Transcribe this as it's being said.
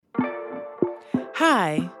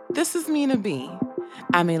Hi, this is Minaa B.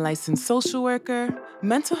 I'm a licensed social worker,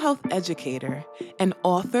 mental health educator, and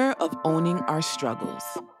author of Owning Our Struggles.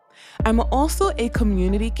 I'm also a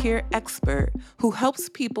community care expert who helps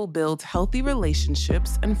people build healthy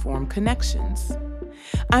relationships and form connections.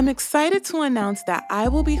 I'm excited to announce that I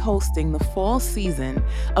will be hosting the fall season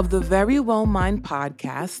of the Verywell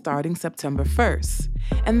podcast starting September 1st.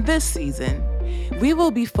 And this season, we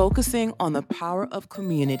will be focusing on the power of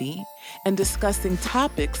community and discussing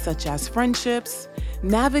topics such as friendships,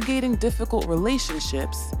 navigating difficult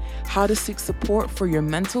relationships, how to seek support for your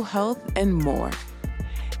mental health, and more.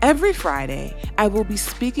 Every Friday, I will be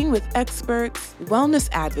speaking with experts, wellness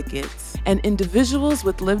advocates, and individuals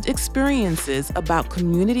with lived experiences about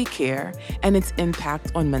community care and its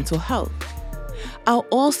impact on mental health. I'll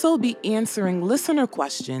also be answering listener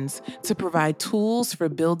questions to provide tools for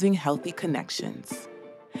building healthy connections.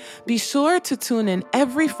 Be sure to tune in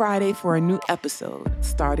every Friday for a new episode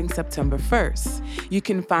starting September 1st. You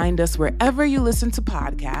can find us wherever you listen to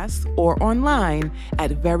podcasts or online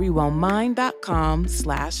at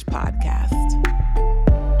verywellmind.com/podcast.